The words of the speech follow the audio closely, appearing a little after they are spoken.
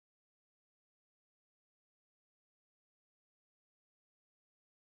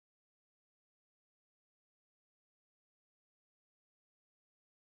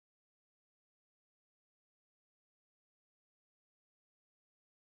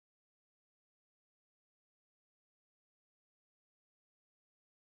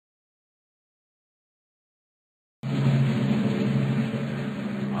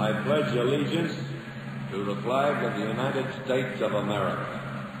pledge allegiance to the flag of the United States of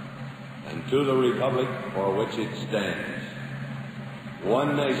America and to the republic for which it stands,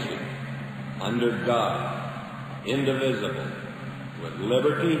 one nation, under God, indivisible, with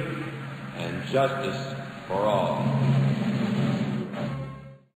liberty and justice for all.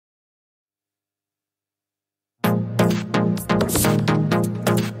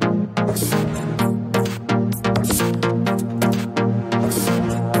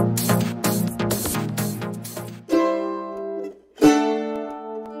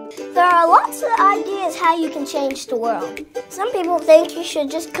 There are lots of ideas how you can change the world. Some people think you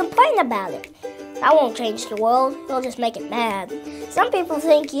should just complain about it. That won't change the world, it'll just make it bad. Some people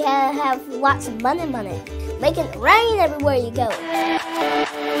think you have lots of money, making it rain everywhere you go.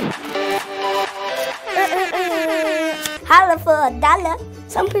 Holla for $1.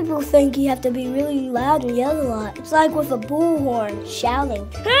 Some people think you have to be really loud and yell a lot. It's like with a bullhorn shouting,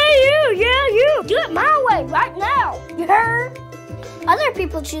 "Hey you, yeah you, do it my way right now, you heard?" Other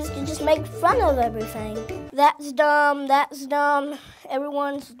people choose to just make fun of everything. That's dumb,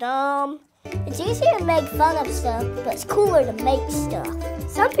 everyone's dumb. It's easier to make fun of stuff, but it's cooler to make stuff.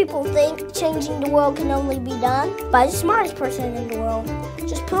 Some people think changing the world can only be done by the smartest person in the world.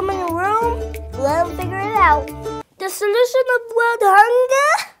 Just put them in a room, let them figure it out. The solution of world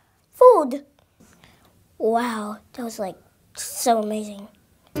hunger? Food. Wow, that was so amazing.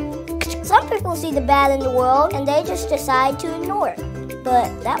 Some people see the bad in the world and they just decide to ignore it, but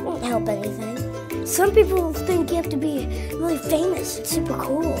that won't help anything. Some people think you have to be really famous and super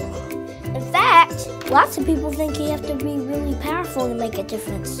cool. In fact, lots of people think you have to be really powerful to make a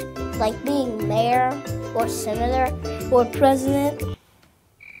difference, like being mayor or senator or president.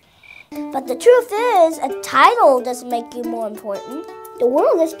 But the truth is, a title doesn't make you more important. The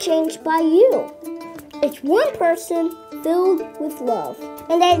world is changed by you. It's one person filled with love.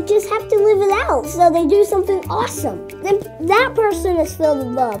 And they just have to live it out, so they do something awesome. Then that person is filled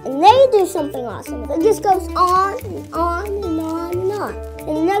with love, and they do something awesome. It just goes on and on and on and on.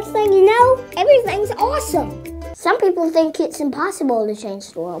 And the next thing you know, everything's awesome. Some people think it's impossible to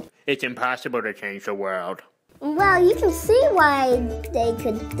change the world. It's impossible to change the world. Well, you can see why they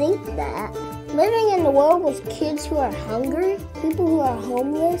could think that. Living in the world with kids who are hungry, people who are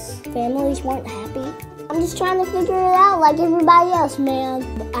homeless, families who aren't happy. I'm just trying to figure it out like everybody else, man.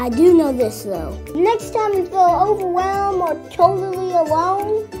 But I do know this, though. Next time you feel overwhelmed or totally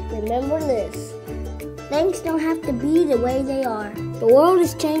alone, remember this. Things don't have to be the way they are. The world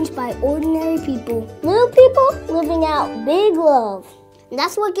is changed by ordinary people. Little people living out big love. And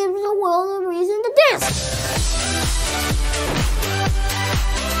that's what gives the world a reason to dance.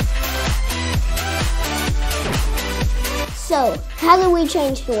 So, how do we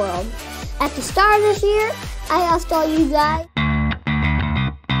change the world? At the start of this year, I asked all you guys